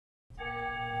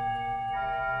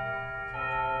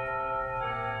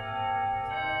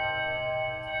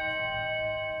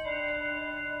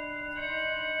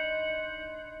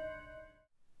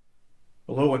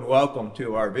Hello and welcome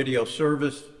to our video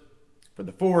service for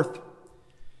the fourth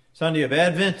Sunday of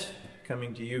Advent,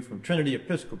 coming to you from Trinity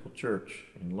Episcopal Church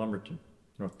in Lumberton,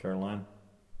 North Carolina.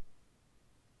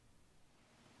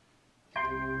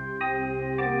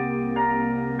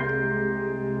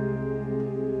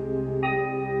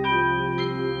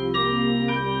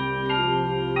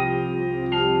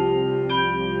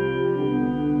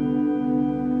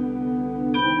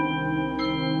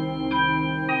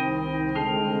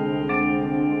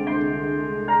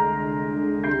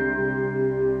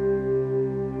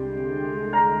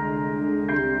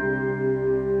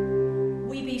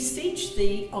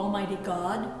 Thee, Almighty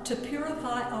God, to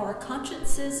purify our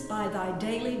consciences by thy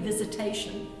daily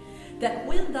visitation, that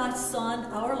when thy Son,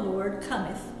 our Lord,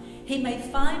 cometh, he may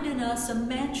find in us a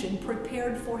mansion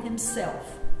prepared for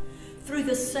himself. Through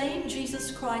the same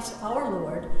Jesus Christ our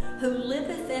Lord, who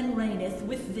liveth and reigneth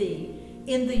with thee,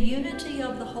 in the unity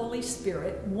of the Holy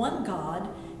Spirit, one God,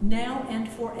 now and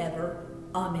forever.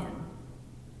 Amen.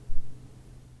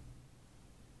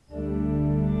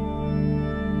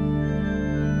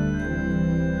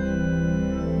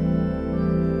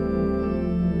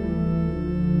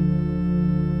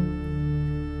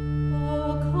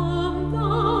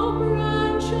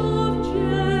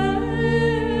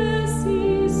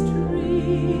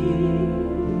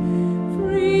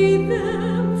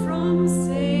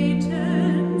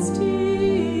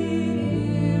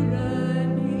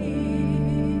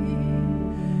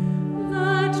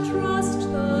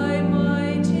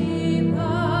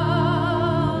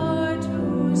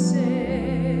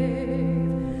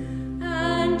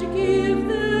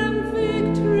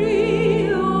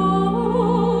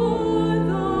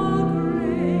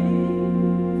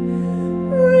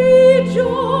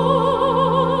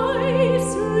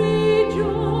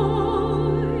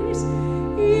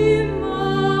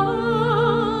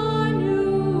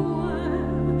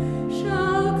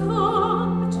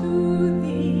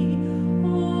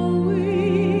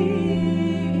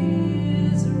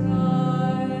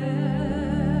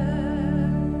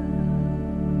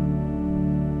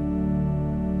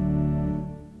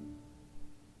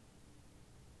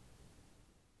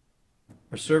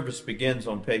 Our service begins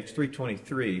on page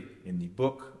 323 in the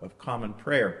Book of Common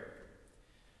Prayer.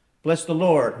 Bless the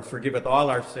Lord, who forgiveth all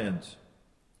our sins.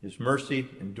 His mercy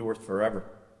endureth forever.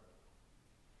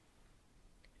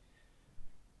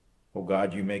 O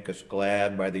God, you make us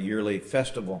glad by the yearly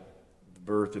festival of the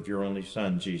birth of your only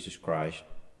Son, Jesus Christ.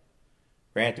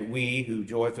 Grant that we, who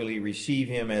joyfully receive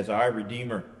him as our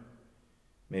Redeemer,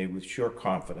 may with sure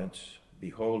confidence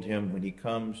behold him when he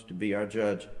comes to be our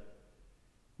judge,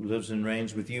 who lives and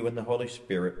reigns with you in the Holy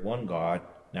Spirit, one God,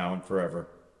 now and forever.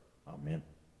 Amen.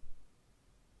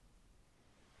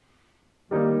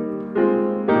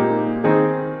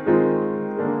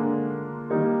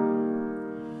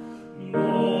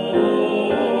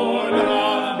 Lord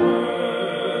have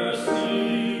mercy,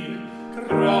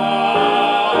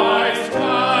 Christ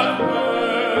have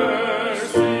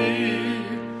mercy,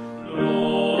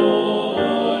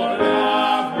 Lord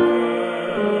have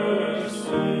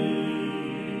mercy.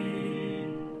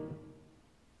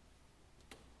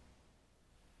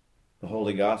 The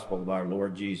Holy Gospel of our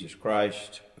Lord Jesus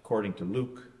Christ, according to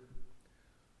Luke.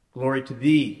 Glory to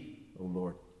thee, O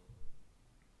Lord.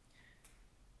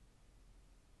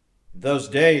 In those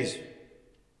days,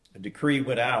 a decree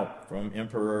went out from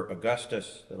Emperor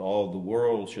Augustus that all the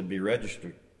world should be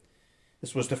registered.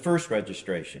 This was the first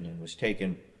registration and was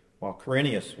taken while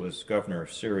Quirinius was governor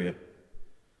of Syria.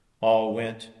 All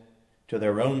went to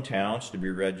their own towns to be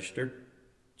registered.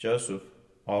 Joseph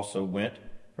also went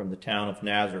from the town of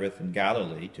Nazareth in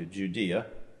Galilee to Judea,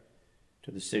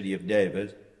 to the city of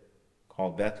David,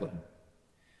 called Bethlehem,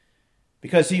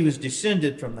 because he was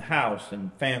descended from the house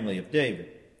and family of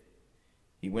David.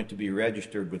 He went to be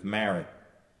registered with Mary,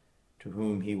 to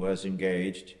whom he was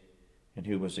engaged and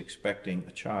who was expecting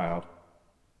a child.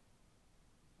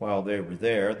 While they were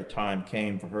there, the time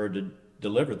came for her to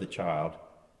deliver the child,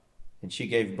 and she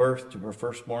gave birth to her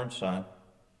firstborn son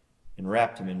and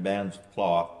wrapped him in bands of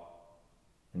cloth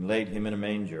and laid him in a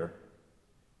manger,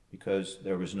 because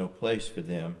there was no place for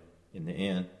them in the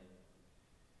inn.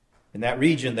 In that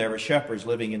region there were shepherds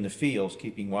living in the fields,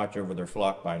 keeping watch over their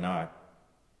flock by night.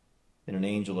 Then an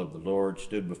angel of the Lord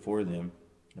stood before them,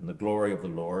 and the glory of the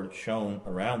Lord shone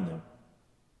around them,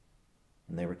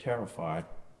 and they were terrified.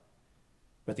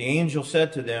 But the angel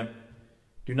said to them,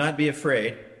 "Do not be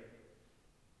afraid,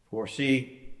 for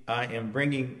see, I am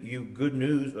bringing you good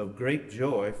news of great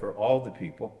joy for all the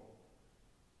people.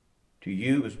 To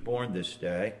you is born this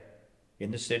day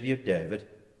in the city of David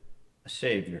a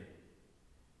Savior,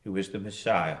 who is the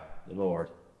Messiah, the Lord.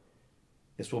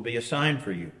 This will be a sign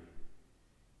for you.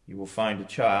 you will find a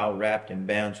child wrapped in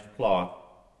bands of cloth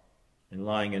and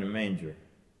lying in a manger."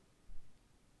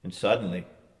 And suddenly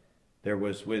there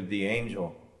was with the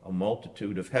angel a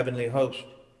multitude of heavenly hosts,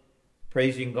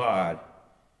 praising God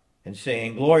and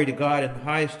saying, "Glory to God in the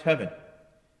highest heaven,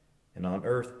 and on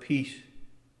earth peace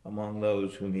among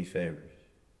those whom he favors."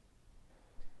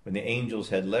 When the angels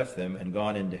had left them and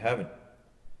gone into heaven,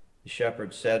 the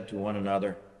shepherds said to one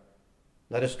another,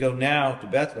 "Let us go now to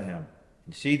Bethlehem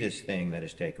and see this thing that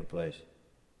has taken place,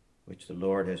 which the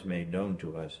Lord has made known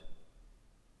to us."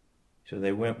 So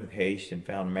they went with haste and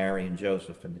found Mary and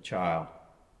Joseph and the child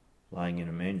lying in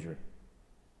a manger.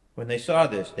 When they saw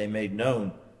this, they made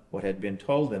known what had been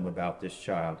told them about this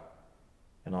child,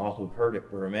 and all who heard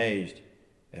it were amazed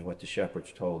at what the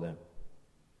shepherds told them.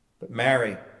 But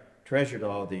Mary treasured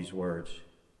all these words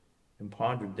and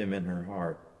pondered them in her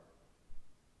heart.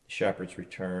 The shepherds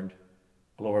returned,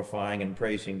 glorifying and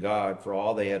praising God for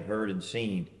all they had heard and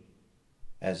seen,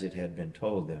 as it had been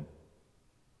told them.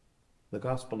 The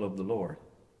Gospel of the Lord.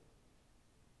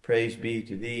 Praise be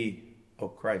to thee, O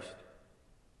Christ.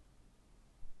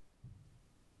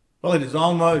 Well, it is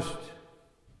almost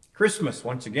Christmas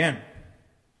once again.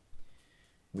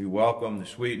 We welcome the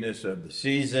sweetness of the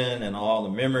season and all the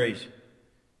memories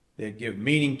that give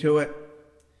meaning to it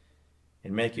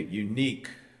and make it unique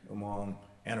among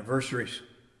anniversaries.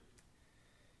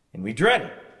 And we dread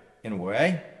it in a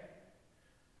way,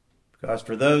 because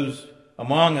for those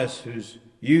among us whose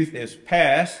youth is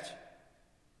past,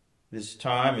 this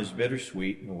time is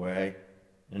bittersweet in a way.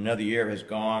 Another year has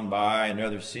gone by,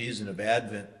 another season of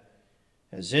Advent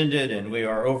has ended, and we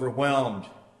are overwhelmed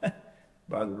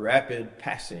by the rapid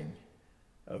passing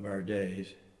of our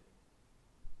days.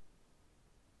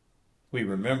 We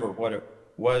remember what it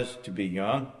was to be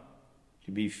young,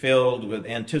 to be filled with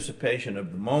anticipation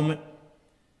of the moment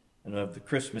and of the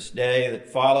Christmas day that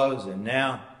follows, and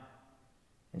now,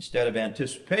 instead of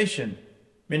anticipation,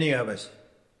 many of us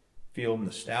feel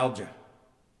nostalgia.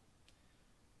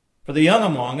 For the young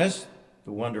among us,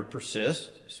 the wonder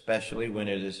persists, especially when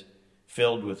it is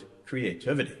filled with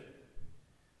creativity,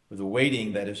 with a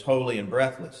waiting that is holy and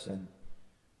breathless, and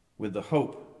with the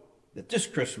hope that this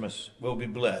Christmas will be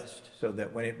blessed, so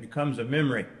that when it becomes a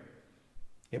memory,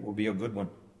 it will be a good one.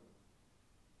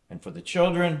 And for the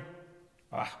children,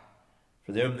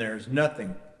 for them there is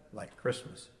nothing like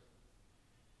Christmas.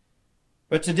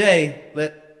 But today,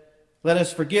 let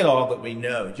us forget all that we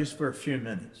know just for a few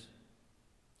minutes.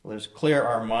 Let us clear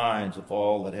our minds of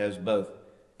all that has both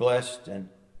blessed and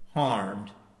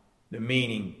harmed the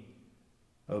meaning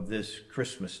of this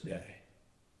Christmas day.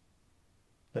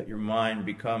 Let your mind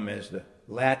become, as the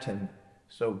Latin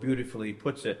so beautifully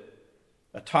puts it,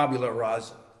 a tabula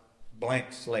rasa,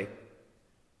 blank slate,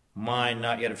 mind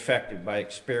not yet affected by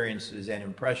experiences and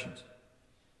impressions.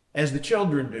 As the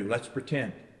children do, let's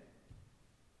pretend.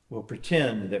 We'll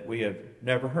pretend that we have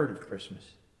never heard of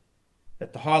Christmas,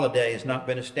 that the holiday has not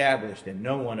been established and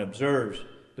no one observes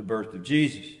the birth of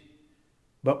Jesus.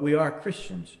 But we are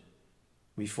Christians.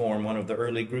 We form one of the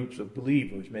early groups of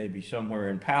believers, maybe somewhere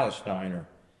in Palestine or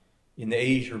in the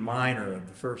Asia Minor of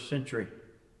the first century,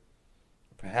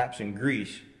 perhaps in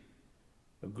Greece,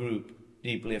 a group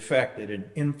deeply affected and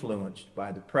influenced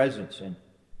by the presence and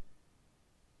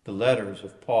the letters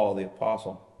of Paul the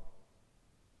Apostle,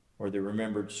 or the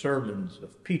remembered sermons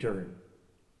of Peter and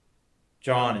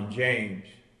John and James,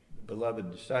 the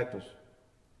beloved disciples.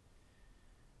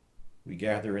 We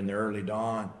gather in the early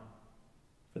dawn,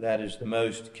 for that is the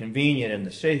most convenient and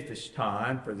the safest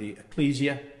time for the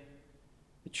ecclesia,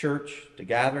 the church, to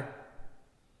gather.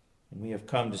 And we have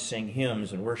come to sing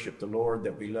hymns and worship the Lord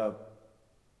that we love,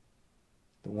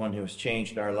 the one who has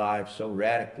changed our lives so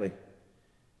radically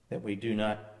that we do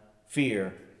not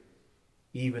fear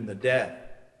even the death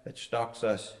that stalks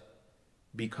us,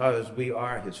 because we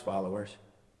are his followers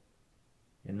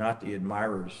and not the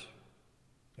admirers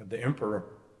of the emperor.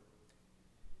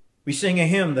 We sing a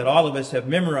hymn that all of us have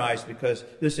memorized because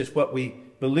this is what we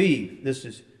believe. This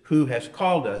is who has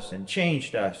called us and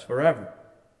changed us forever.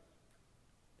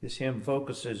 This hymn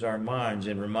focuses our minds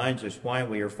and reminds us why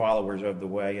we are followers of the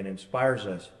way, and inspires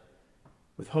us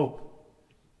with hope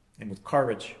and with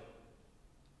courage.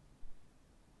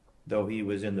 Though he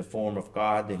was in the form of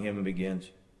God, the hymn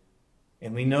begins,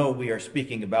 and we know we are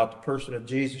speaking about the person of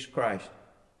Jesus Christ.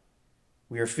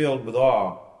 We are filled with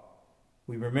awe.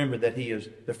 We remember that he is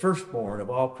the firstborn of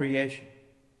all creation,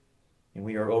 and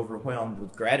we are overwhelmed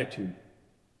with gratitude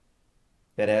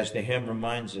that, as the hymn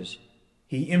reminds us,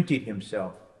 he emptied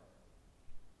himself,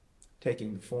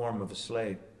 taking the form of a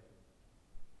slave.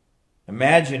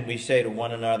 Imagine, we say to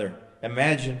one another,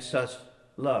 imagine such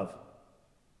love.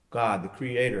 God, the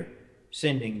Creator,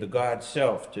 sending the God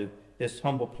self to this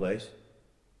humble place,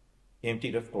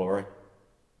 emptied of glory,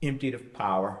 emptied of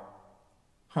power,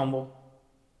 humble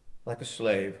like a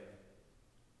slave,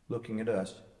 looking at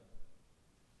us.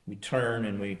 We turn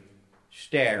and we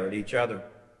stare at each other.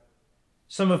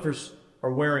 Some of us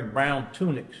are wearing brown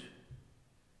tunics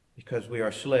because we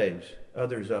are slaves.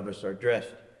 Others of us are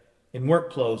dressed in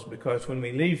work clothes because when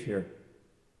we leave here,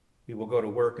 we will go to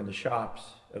work in the shops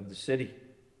of the city.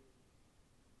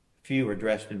 Few are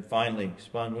dressed in finely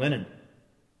spun linen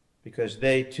because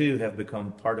they too have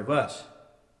become part of us,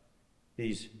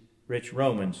 these rich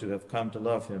Romans who have come to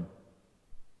love him.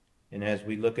 And as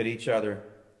we look at each other,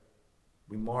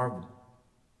 we marvel.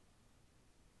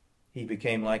 He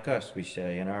became like us, we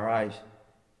say, and our eyes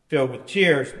fill with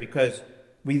tears because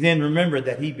we then remember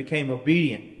that he became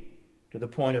obedient to the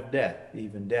point of death,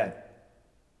 even death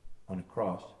on a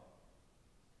cross.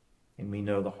 And we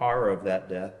know the horror of that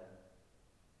death.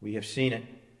 We have seen it.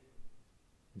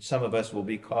 And some of us will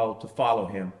be called to follow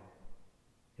him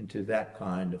into that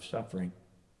kind of suffering.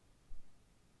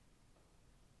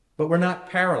 But we're not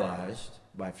paralyzed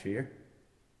by fear.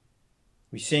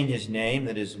 We sing his name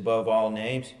that is above all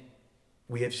names.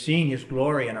 We have seen his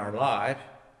glory in our lives,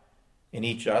 in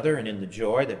each other, and in the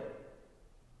joy that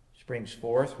springs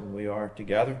forth when we are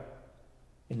together,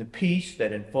 in the peace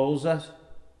that enfolds us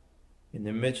in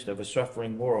the midst of a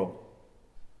suffering world.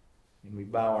 And we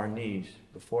bow our knees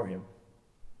before him.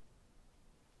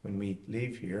 When we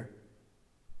leave here,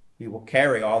 we will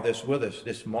carry all this with us,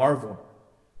 this marvel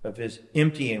of his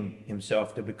emptying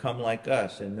himself to become like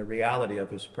us and the reality of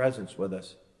his presence with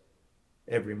us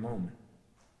every moment.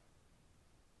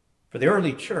 For the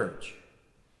early church,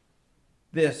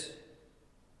 this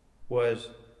was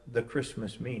the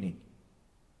Christmas meaning.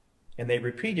 And they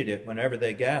repeated it whenever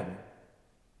they gathered.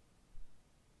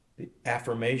 The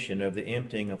affirmation of the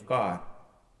emptying of God,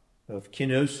 of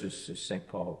kenosis, as St.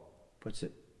 Paul puts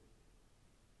it.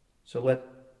 So let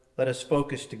us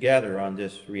focus together on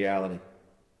this reality,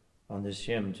 on this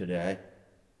hymn today,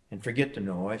 and forget the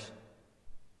noise.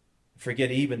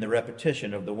 Forget even the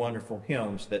repetition of the wonderful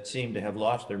hymns that seem to have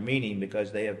lost their meaning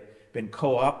because they have been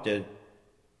co-opted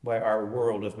by our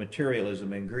world of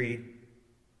materialism and greed,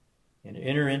 and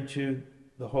enter into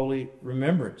the holy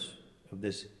remembrance of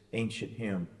this ancient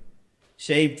hymn,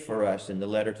 saved for us in the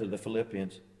letter to the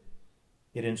Philippians.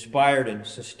 It inspired and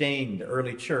sustained the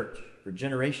early church for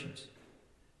generations.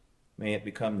 May it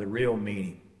become the real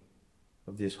meaning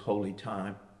of this holy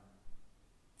time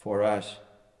for us,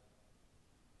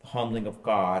 the humbling of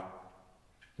God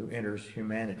who enters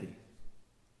humanity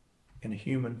in a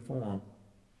human form.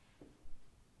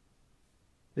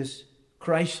 This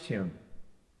Christ hymn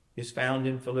is found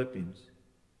in Philippians,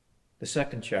 the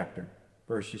 2nd chapter,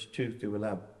 verses 2 through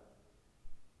 11.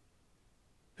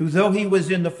 Who, though he was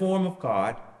in the form of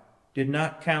God, did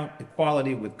not count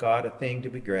equality with God a thing to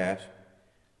be grasped,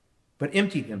 but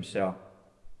emptied himself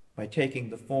by taking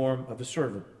the form of a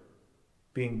servant,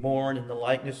 being born in the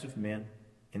likeness of men,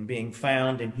 and being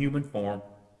found in human form,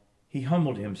 he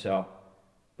humbled himself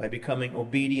by becoming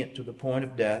obedient to the point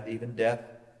of death, even death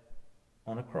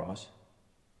on a cross.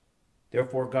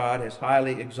 Therefore God has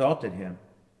highly exalted him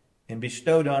and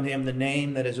bestowed on him the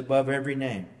name that is above every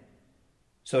name,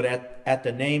 so that at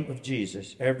the name of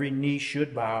Jesus every knee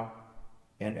should bow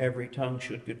and every tongue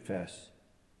should confess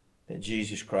that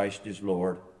Jesus Christ is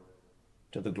Lord,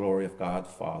 to the glory of God the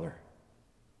Father.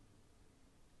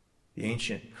 The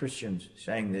ancient Christians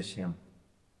sang this hymn.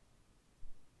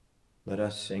 Let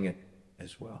us sing it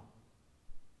as well.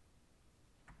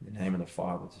 In the name of the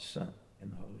Father, the Son,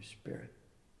 and the Holy Spirit.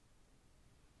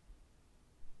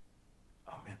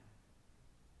 Amen.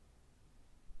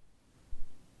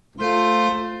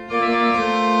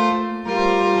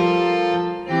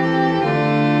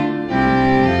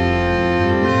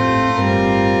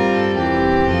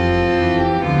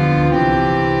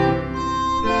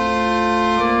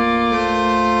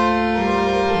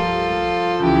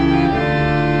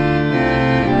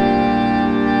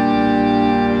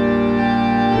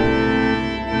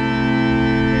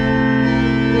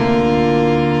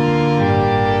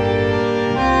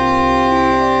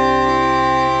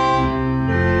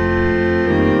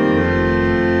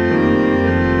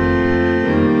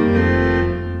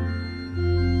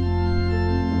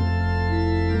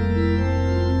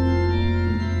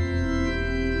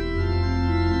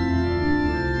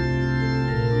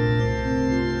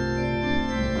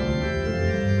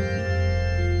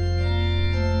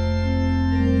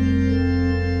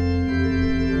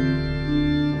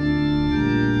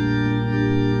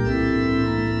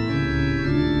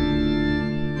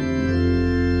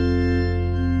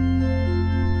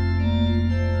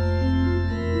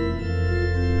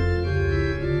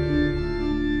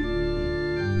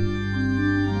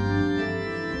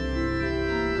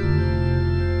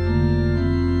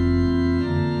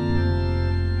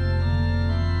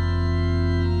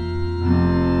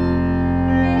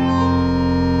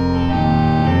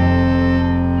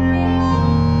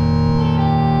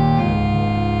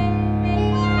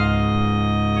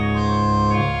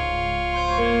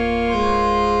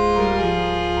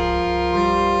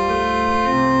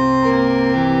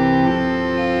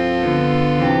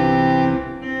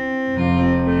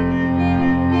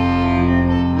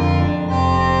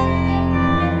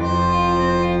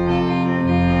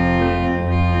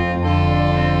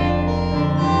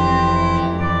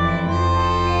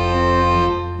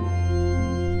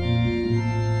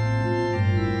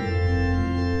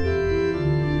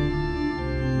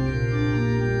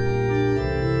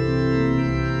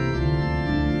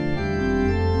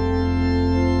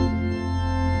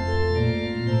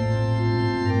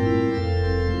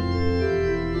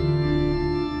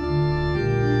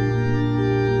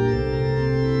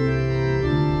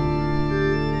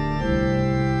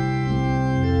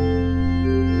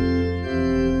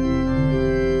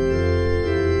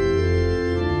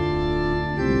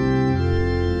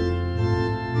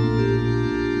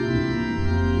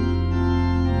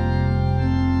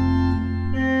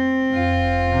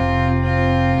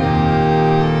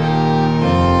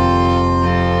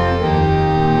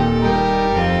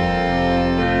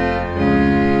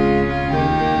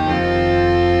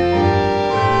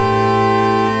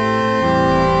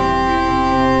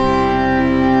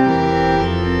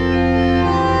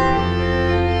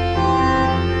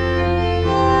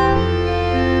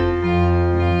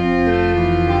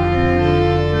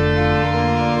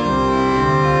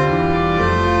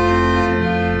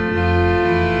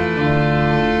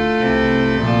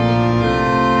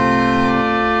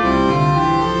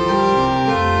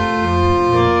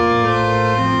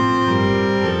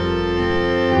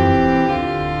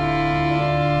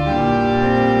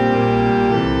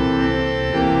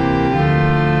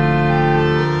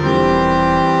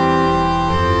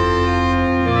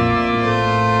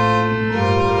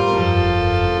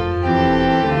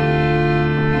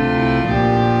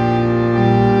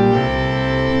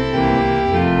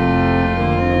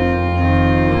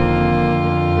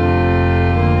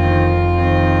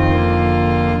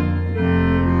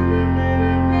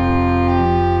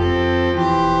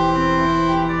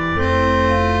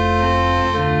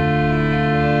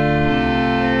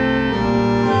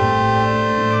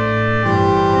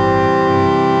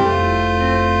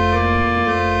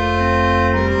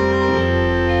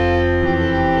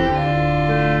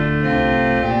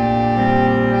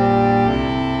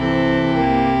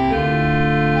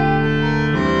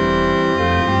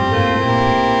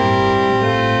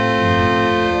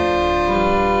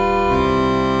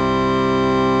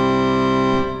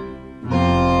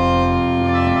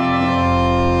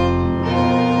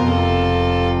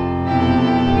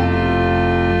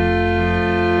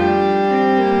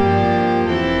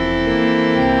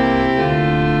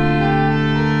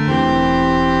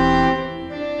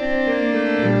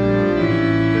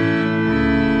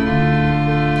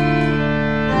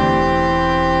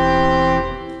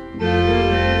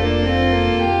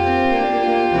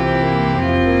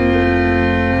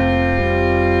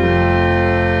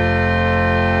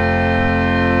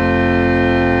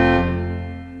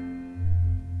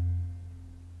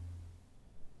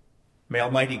 May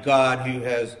Almighty God, who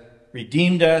has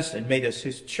redeemed us and made us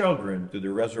his children through the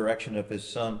resurrection of his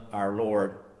Son, our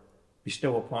Lord,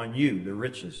 bestow upon you the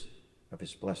riches of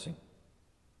his blessing.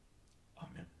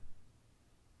 Amen.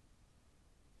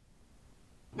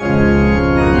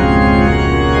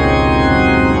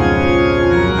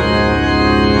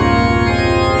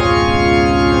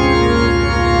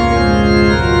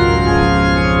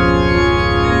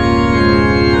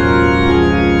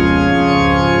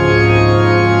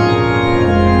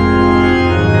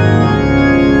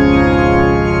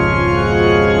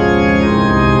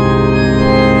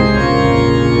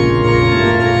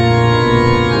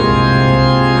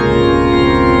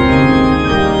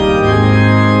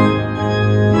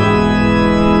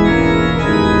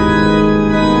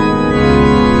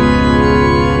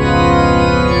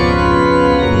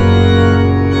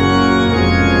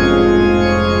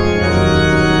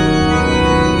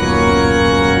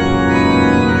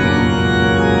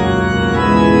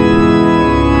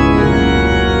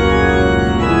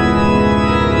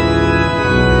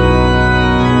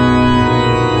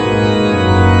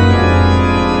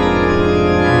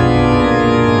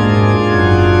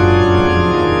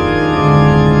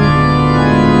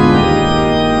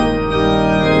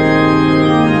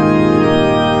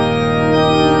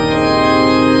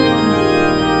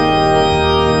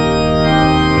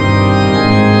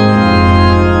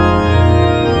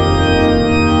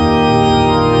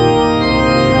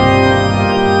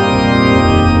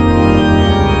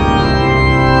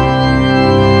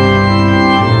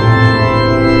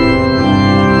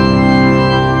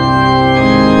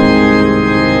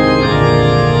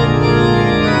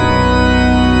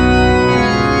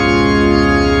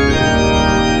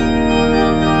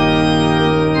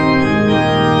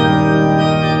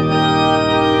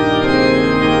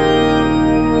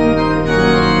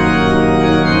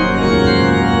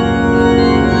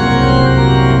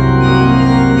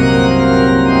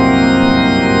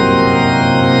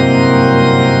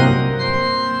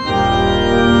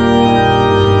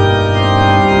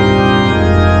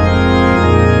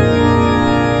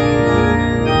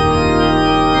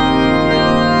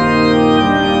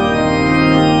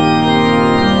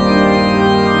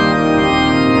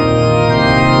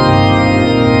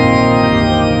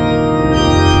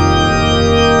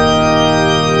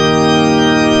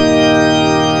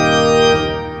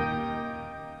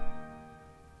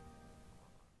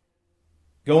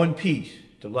 Go in peace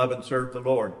to love and serve the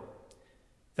Lord.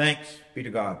 Thanks be to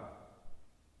God.